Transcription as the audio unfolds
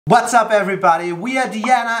What's up everybody, we are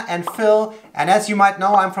Deana and Phil, and as you might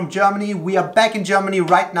know, I'm from Germany. We are back in Germany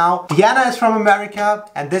right now. Deana is from America,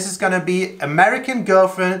 and this is gonna be American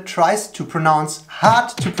girlfriend tries to pronounce hard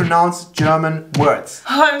to pronounce German words.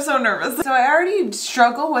 Oh, I'm so nervous. So I already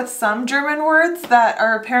struggle with some German words that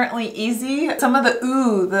are apparently easy. Some of the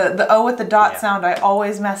ooh, the O with the dot sound, I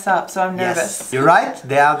always mess up, so I'm nervous. Yes, you're right.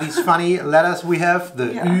 There are these funny letters we have, the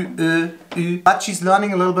ü, ü. But she's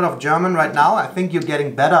learning a little bit of German right now. I think you're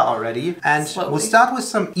getting better already. And we'll start with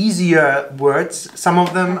some easier words. Some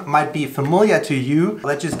of them might be familiar to you.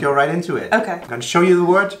 Let's just go right into it. Okay. I'm gonna show you the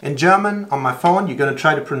word in German on my phone. You're gonna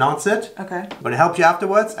try to pronounce it. Okay. I'm gonna help you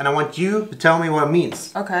afterwards, and I want you to tell me what it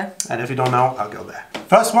means. Okay. And if you don't know, I'll go there.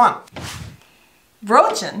 First one.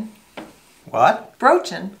 Brochen. What?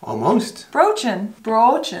 Brochen. Almost. Brochen.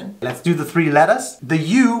 Brochen. Let's do the three letters. The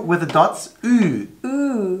U with the dots, ü.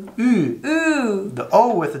 Ooh. Ü. Ooh. The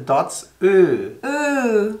O with the dots, ö.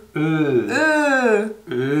 Ooh. Ö. Ooh.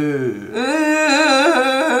 Ö.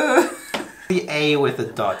 Ooh. The A with the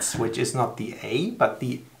dots, which is not the A, but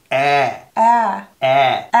the Ä. Ah.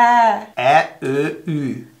 Ä. Ah. Ä, Ö,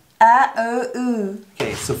 Ü. Ah. Oh.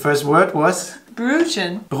 Okay, so first word was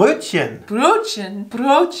Brötchen. Brötchen. Brötchen.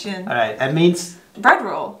 Brötchen. Alright, that means Bread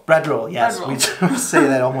roll. bread roll. Yes, Bread we say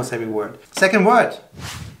that almost every word. Second word.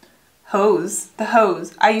 Hose. The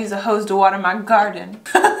hose. I use a hose to water my garden.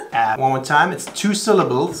 One more time, it's two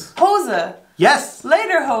syllables. Hose. Yes!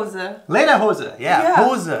 Later hose. Lederhose. Yeah,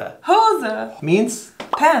 Hose. Hose. Means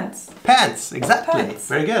Pants. pants. Exactly. Pants.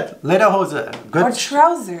 Very good. Lederhose. Good. Or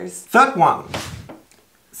trousers. Third one.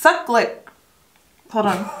 Sucklick. Hold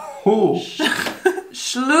on. Ooh.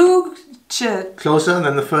 Schluchit. Closer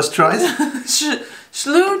than the first choice.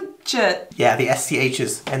 Schluchit. Yeah, the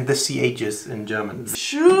SCHs and the CHs in German.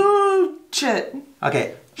 Schluchit.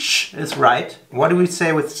 Okay, sh is right. What do we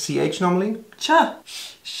say with CH normally? Cha.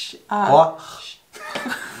 Or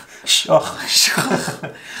sh. Okay,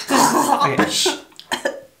 sh.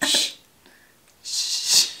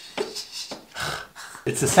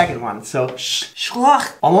 It's the second one, so sh.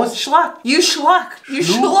 Schlach. Almost. Schlach. You schlach. You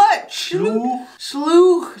Schluch. schlach.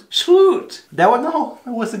 Schluch. Schlut. That one, no.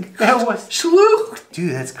 That was. Schlucht.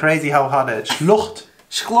 Dude, that's crazy how hard it is. Schlucht.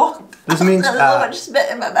 Schlucht. This means There's so much spit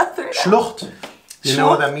in my mouth right now. Schlucht. You know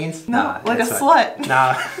what that means? No, Nah, like a it's slut.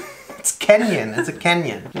 Nah, it's canyon. It's a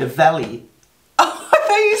canyon. A valley. Oh, I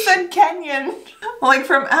thought you said Kenyan. Like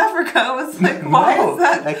from Africa. I was like, why No, is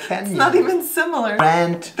that? a canyon. It's not even similar.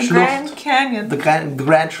 The Grand Canyon. The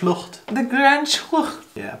Grand Schlucht. The Grand Schlucht.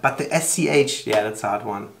 Yeah, but the SCH, yeah, that's a hard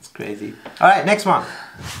one. It's crazy. Alright, next one.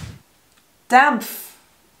 Dampf.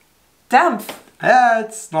 Dampf. Yeah,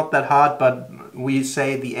 it's not that hard, but we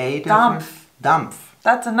say the A different. Dampf. Dampf.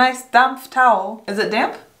 That's a nice dampf towel. Is it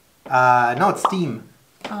damp? No, it's steam.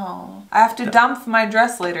 Oh. I have to dampf my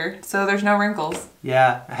dress later, so there's no wrinkles.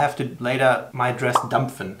 Yeah, I have to later my dress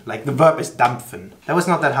dampfen. Like the verb is dampfen. That was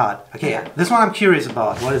not that hard. Okay, Yeah. this one I'm curious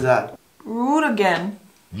about. What is that? Röntgen.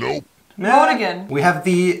 Nope. Röntgen. We have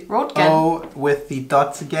the Röntgen. O with the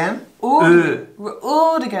dots again. Röntgen.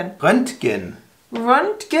 Röntgen. Röntgen.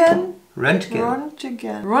 Röntgen. Röntgen.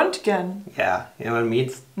 Röntgen. Röntgen. Yeah, you know what it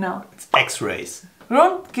means? No. It's X-rays.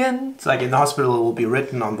 Röntgen. It's like in the hospital it will be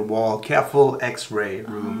written on the wall, careful X-ray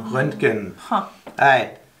room, Röntgen. Huh.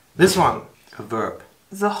 Alright, this one, a verb.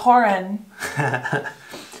 Zuhoren.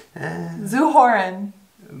 Zuhoren.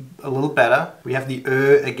 A little better. We have the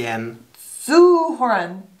Ö again.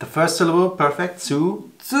 Zuhoren. The first syllable, perfect.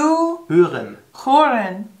 Zuhören.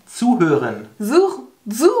 Zuhoren. Zuhören.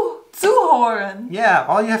 Zuhoren. Yeah,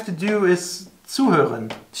 all you have to do is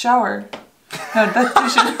zuhören. Shower. No, that's too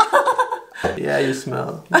shit. Yeah, you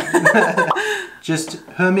smell. Just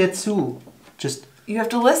hör mir zu. Just You have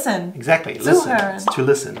to listen. exactly, Zuhören. listen. To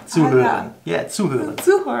listen. Zuhören. Yeah, zuhören.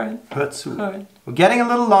 Zuhoren. Hör zu. Hören. We're getting a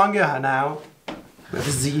little longer now. We have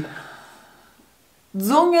Z.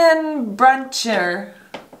 Zungenbrecher.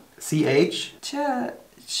 CH. Ch.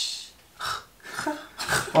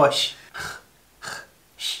 Oh, sh.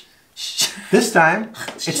 This time,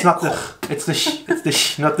 it's not the it's the sh, it's the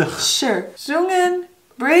sh, not the ch. Sure.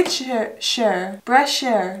 Zungenbrecher.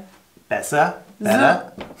 Brecher. Besser,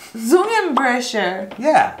 better. Zungenbrecher.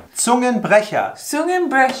 Yeah, Zungenbrecher.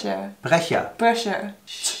 Zungenbrecher. Brecher. Brecher.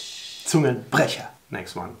 Zungenbrecher.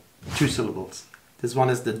 Next one. Two syllables. This one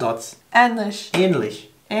is the dots. Ähnlich. Ähnlich.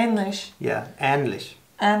 Ähnlich. Yeah, ähnlich.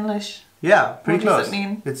 Ähnlich. Yeah, pretty What close. does it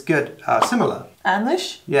mean? It's good. Similar.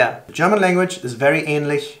 Ähnlich? Yeah. The German language is very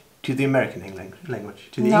ähnlich to the American language.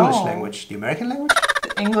 To the No. English language. The American language?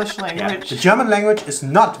 The English Yeah. language. The German language is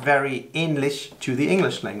not very ähnlich to the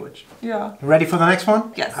English language. Yeah. Ready for the next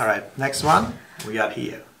one? Yes. Alright, next one we got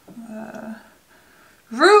here.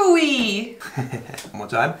 Rui. One more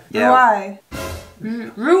time. Yeah.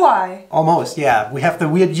 Rui. Almost, yeah. We have the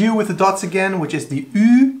weird U with the dots again, which is the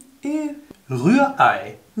U.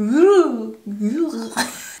 Rührei. Rührei.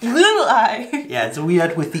 Yeah, it's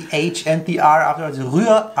weird with the H and the R afterwards.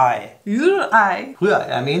 Rührei. Rührei. Rührei,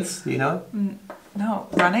 that means, you know? No.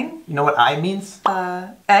 Running? You know what I means?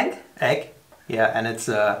 Egg? Egg. Yeah, and it's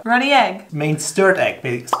runny egg. Means stirred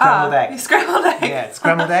egg, scrambled egg. Scrambled egg. Yeah,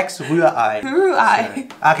 scrambled eggs, Rührei. Rührei.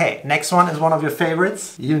 Okay, next one is one of your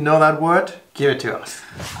favorites. You know that word? Give it to us.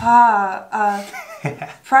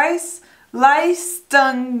 Preis,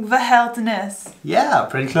 Leistung, Verhältnis. Yeah,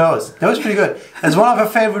 pretty close. That was pretty good. It's one of our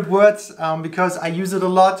favorite words because I use it a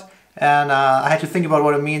lot and I had to think about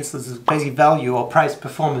what it means. This is basically value or price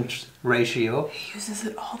performance ratio. He uses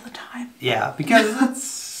it all the time. Yeah,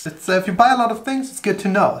 because it's if you buy a lot of things, it's good to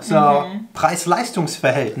know. So,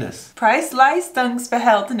 Preis-Leistungsverhältnis.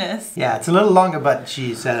 Preis-Leistungsverhältnis. Yeah, it's a little longer, but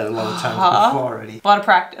she said it a lot of times before already. A lot of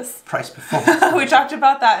practice. Price performance. We talked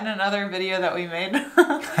about that in another video that we made.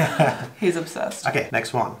 He's obsessed. Okay,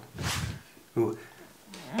 next one. Ooh.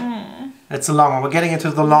 It's a long one. We're getting into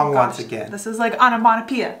the long ones again. This is like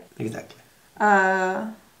onomatopoeia. Exactly.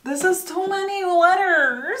 This is too many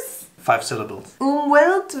letters. 5 syllables.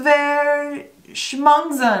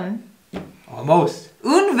 Schmongsen. Almost.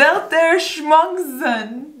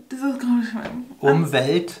 Schmongsen. Das ist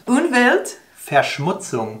Umwelt.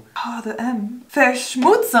 Verschmutzung. Oh, the M.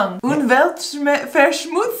 Verschmutzung.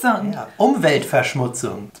 Verschmutzung. Yeah.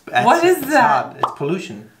 Umweltverschmutzung. What is that? Hard. It's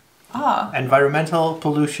pollution. Environmental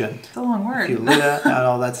pollution. It's a long word. If you litter and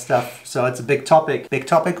all that stuff. So it's a big topic. Big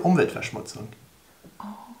topic, Umweltverschmutzung.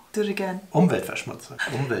 Do it again. Umweltverschmutzung.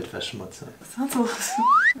 Umweltverschmutzung. Sounds a little...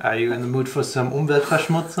 Are you in the mood for some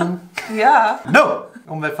Umweltverschmutzung? Yeah. No!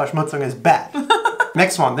 Umweltverschmutzung is bad.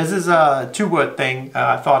 Next one. This is a 2-word thing.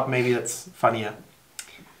 I thought maybe it's funnier.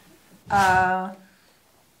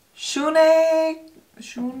 Schun.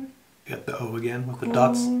 Get the O again with the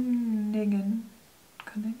dots.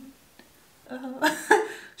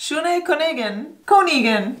 Schöne Königin.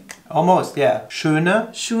 Almost, yeah.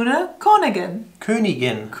 Schöne Königin.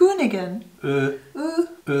 Königin.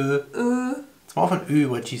 It's more of an Ü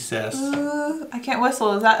what she says. I can't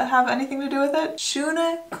whistle. Does that have anything to do with it?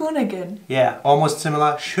 Schöne Königin. Yeah, almost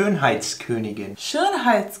similar. Schönheitskönigin.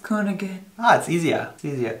 Schönheitskönigin. It's easier. It's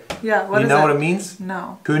easier. Yeah, what you is know it? what it means?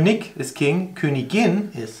 No. König is king.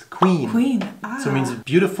 Königin is queen. Queen. So it means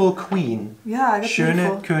beautiful queen. Yeah, I got Schöne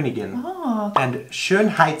beautiful. Königin. Oh. And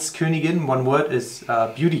Schönheitskönigin, one word, is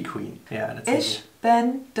beauty queen. Yeah, that's Ich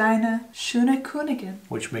bin deine schöne Königin.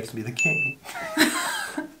 Which makes me the king.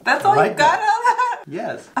 That's all you got out of that?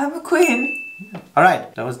 Yes. I'm a queen.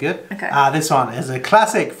 Alright, that was good. Okay. This one is a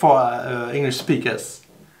classic for English speakers.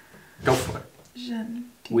 Go for it.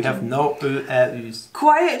 We have no U's.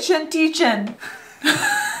 Quiet Chen.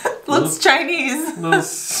 Looks Chinese. Little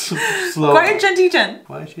slow. Quiet Chen.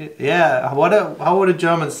 Yeah, how would a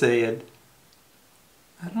German say it?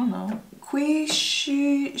 I don't know. Qui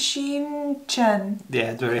Xin Chen.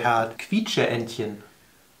 Yeah, it's very hard. Quietscheentchen.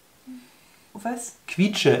 Was?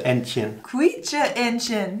 Quietscheentchen.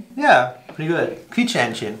 Quietscheentchen. Yeah, pretty good.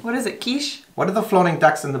 Quietscheentchen. What is it? Quiche? What are the floating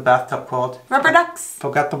ducks in the bathtub called? Rubber ducks.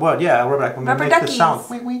 Forgot the word. Yeah, rubber duck. Rubber makes duckies. the sound.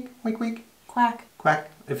 Week, week, week, week. Quack. Quack.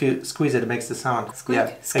 If you squeeze it, it makes the sound. Squeak.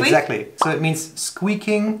 Yeah, Squeak? exactly. So it means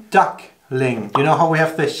squeaking duckling. You know how we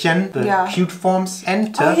have the chen, the cute forms?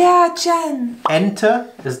 Ente. Oh yeah, Chen. Ente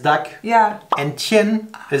is duck. Yeah. Entchen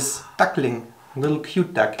is duckling. Little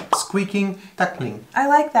cute duck. Squeaking duckling. I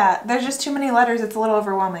like that. There's just too many letters. It's a little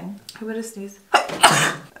overwhelming. Who would have sneezed?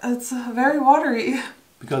 It's very watery.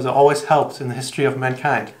 Because it always helps in the history of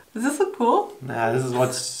mankind. Does this look cool? Nah, this is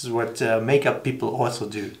what makeup people also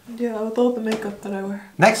do. Yeah, with all the makeup that I wear.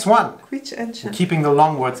 Next one. Quietscheentchen. We're keeping the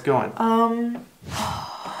long words going.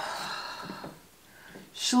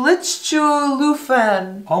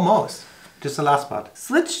 Schlittschuhlaufen. Almost. Just the last part.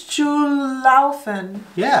 Schlittschuhlaufen.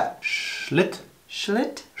 Yeah. Schuh.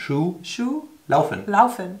 Laufen.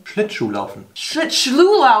 Laufen. Schlittschuhlaufen.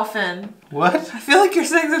 Schlittschuhlaufen. What? I feel like you're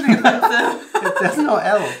saying something offensive. There's no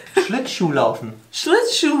L. Schlittschuhlaufen.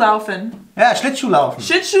 Schlittschuhlaufen. Yeah, Schlittschuhlaufen.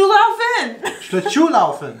 Schlittschuhlaufen.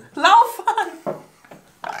 Schlittschuhlaufen. Laufen.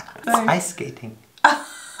 It's ice skating.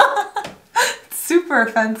 Super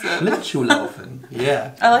offensive. Schlittschuhlaufen.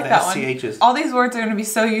 Yeah. I like that SCHs. one. All these words are going to be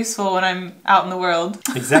so useful when I'm out in the world.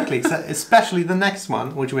 Exactly. Especially the next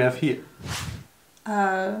one, which we have here.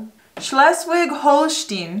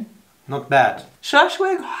 Schleswig-Holstein. Not bad.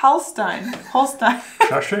 Schleswig-Holstein. Holstein.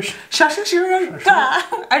 Schush.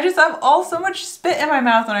 I just have so much spit in my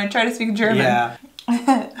mouth when I try to speak German. Yeah.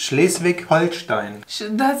 Schleswig-Holstein.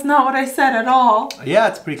 That's not what I said at all. Yeah,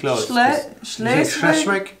 it's pretty close.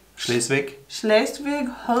 Schleswig.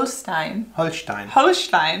 Schleswig-Holstein.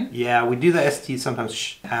 Holstein. Yeah, we do the ST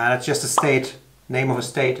sometimes. That's just a state, name of a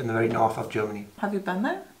state in the very north of Germany. Have you been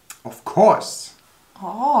there? Of course.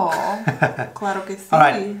 Oh, claro que sí.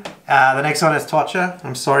 Alright, the next one is torture.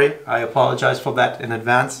 I'm sorry, I apologize for that in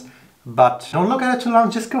advance. But don't look at it too long,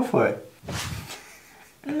 just go for it.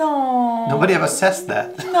 No. Nobody ever says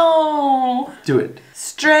that. No. Do it.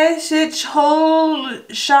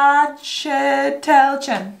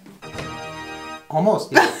 Strechholschatelchen.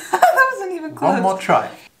 Almost, yeah. That wasn't even close. One more try.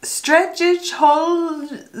 Hey,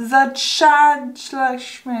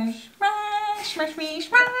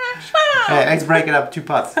 let's break it up, 2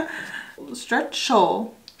 parts. Streichholz.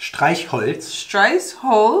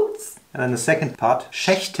 Streichholz. And then the second part,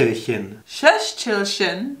 Schächtelchen.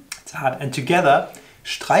 Schächtelchen. It's hard. And together,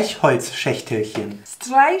 Streichholzschächtelchen.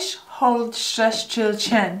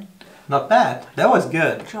 Streichholzschächtelchen. Not bad. That was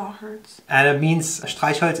good. Jaw hurts. And it means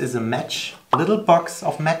Streichholz is a match. A little box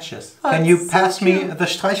of matches. Oh, Can you so pass me cute. the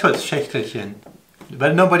Streichholzschächtelchen?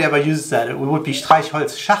 But nobody ever uses that. It would be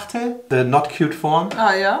Streichholzschachtel, the not cute form.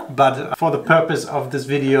 Oh yeah? But for the purpose of this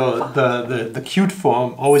video, the cute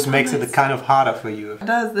form always makes it kind of harder for you. It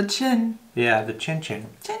does, the chin. Yeah, the chin chin.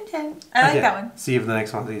 Chin chin. I like that one. See if the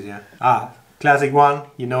next one's easier. Classic one.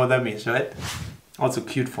 You know what that means, right? Also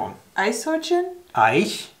cute form. Eishornchen?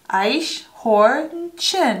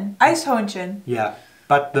 Eichhornchen. Eishornchen. Yeah.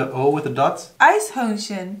 But the O with the dots?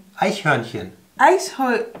 Eishornchen. Eichhörnchen.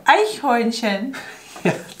 Eichhornchen.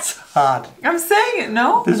 Yeah, it's hard. I'm saying it,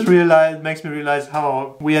 no? This makes me realize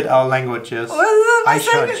how weird our language is. What is it?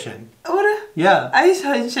 Eichhörnchen. What? Yeah.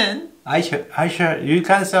 Eishornchen. You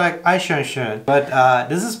kind of sound like Eichhörnchen. But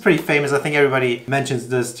this is pretty famous. I think everybody mentions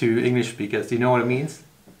this to English speakers. Do you know what it means?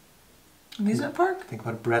 Amusement park? Think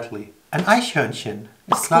about Bradley. An Eichhörnchen.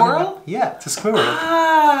 A squirrel? Yeah, it's a squirrel.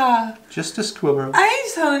 Ah. Just a squirrel.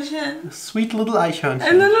 Eichhörnchen. A sweet little Eichhörnchen.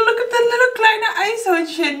 And look at the little kleine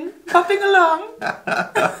Eichhörnchen popping along.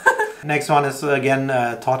 Next one is again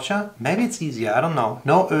torture. Maybe it's easier. I don't know.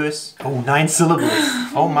 No Ös. Oh, 9 syllables.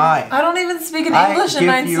 Oh my. I don't even speak in English in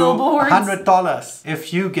 9 syllable words. $100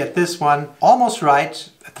 if you get this one almost right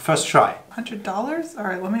at the first try. $100? All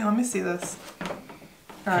right, let me see this.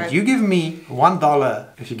 All right. And you give me $1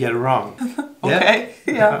 if you get it wrong. Okay.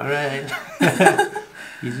 Yeah. All right.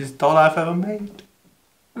 Easiest dollar I've ever made.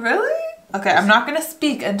 Really? Okay, I'm not gonna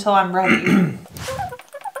speak until I'm ready.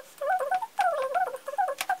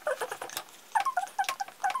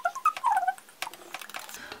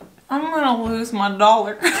 I'm gonna lose my $1.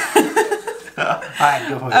 Alright,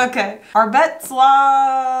 go for it. Okay.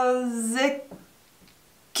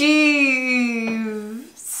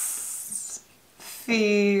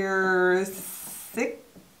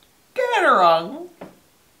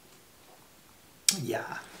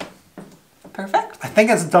 Yeah. Perfect. I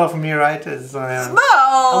think it's $1 for me, right? It's,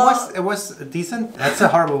 No. It was decent. That's a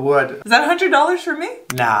horrible word. Is that $100 for me?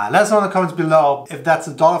 Nah, let us know in the comments below if that's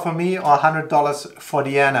 $1 for me or $100 for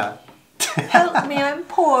Deanna. Help me, I'm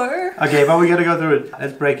poor. Okay, but we gotta go through it.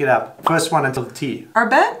 Let's break it up. First one until T.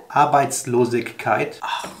 Arbeitslosigkeit.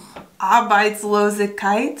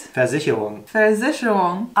 Arbeitslosigkeit. Versicherung.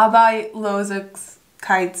 Versicherung.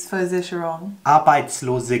 Arbeitslosigkeitsversicherung.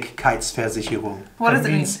 Arbeitslosigkeitsversicherung. What does it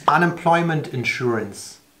mean? Means unemployment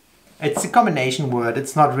insurance. It's a combination word.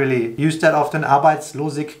 It's not really used that often.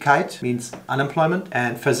 Arbeitslosigkeit means unemployment,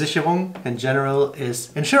 and Versicherung in general is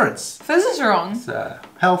insurance. Versicherung. It's,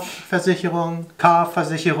 health Versicherung, car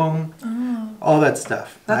Versicherung, all that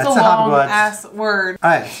stuff. That's it's a hard word. long-ass word.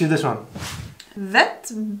 Alright, let's do this one.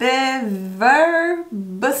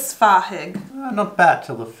 Wettbewerbsfähig. Not bad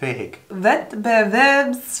till the fähig.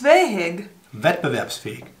 Wettbewerbsfähig.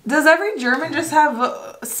 Wettbewerbsfähig. Does every German just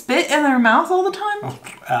have spit in their mouth all the time?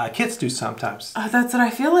 Kids do sometimes. That's what I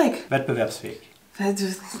feel like. Wettbewerbsfähig.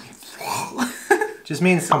 Just Just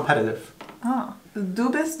means competitive. Oh. Du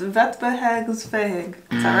bist wettbewerbsfähig.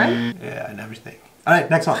 Is that right? Yeah, and everything. Alright,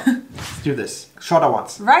 next one. Let's do this. Shorter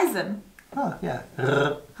ones. Reisen. Oh, yeah.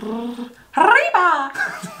 Riba.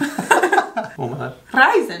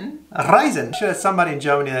 Reisen. Reisen. Sure, somebody in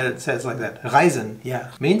Germany that says like that. Reisen,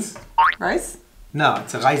 yeah. Means? Rice? No,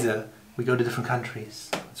 it's a Reise. We go to different countries.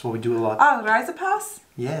 That's what we do a lot. Oh, Reisepass?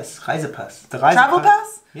 Yes, Reisepass. The Reisepass. Travel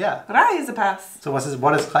pass? Yeah. Reisepass. So what is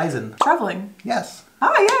Reisen? Traveling. Yes.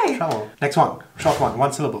 Oh, yay. Travel. Next one. Short one.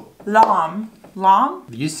 1 syllable. Lahm. Lahm?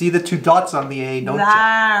 You see the 2 dots on the A, don't you?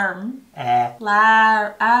 Larm.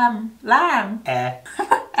 Lamb. Lamb.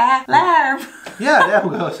 Yeah, there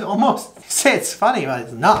we go. Almost. Say it's funny, but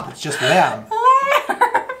it's not. It's just lamb.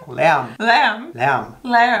 Lamb. Lamb. Lamb.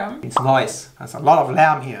 Lamb. It's noise. There's a lot of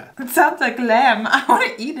lamb here. It sounds like lamb. I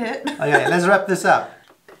want to eat it. Okay, let's wrap this up.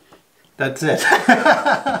 That's it.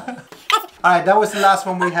 Alright, that was the last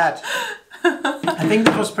one we had. I think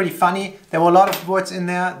this was pretty funny. There were a lot of words in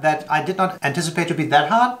there that I did not anticipate to be that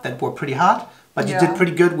hard, that were pretty hard. But you did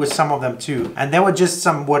pretty good with some of them too. And there were just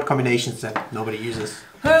some word combinations that nobody uses.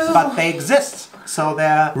 But they exist, so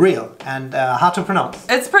they're real and hard to pronounce.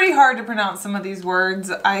 It's pretty hard to pronounce some of these words.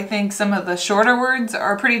 I think some of the shorter words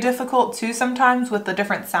are pretty difficult too sometimes with the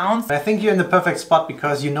different sounds. I think you're in the perfect spot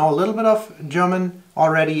because you know a little bit of German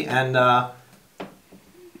already and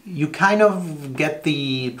you kind of get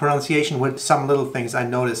the pronunciation with some little things. I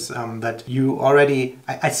notice that you already,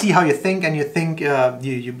 I see how you think and you think,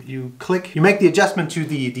 you click, you make the adjustment to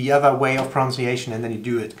the other way of pronunciation and then you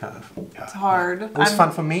do it kind of. Yeah. It's hard. It was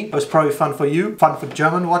fun for me. It was probably fun for you. Fun for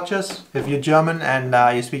German watchers. If you're German and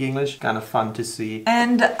you speak English, kind of fun to see.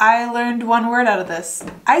 And I learned one word out of this.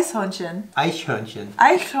 Eichhörnchen. Eichhörnchen.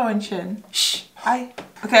 Eichhörnchen. Shh.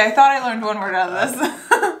 Okay, I thought I learned one word out of this.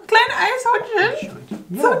 Kleine Eichhörnchen.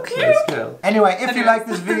 Yeah, so cute. Nice girl. Anyway, if you like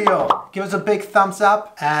this video, give us a big thumbs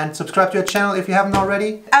up and subscribe to our channel if you haven't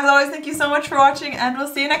already. As always, thank you so much for watching and we'll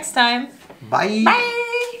see you next time. Bye. Bye.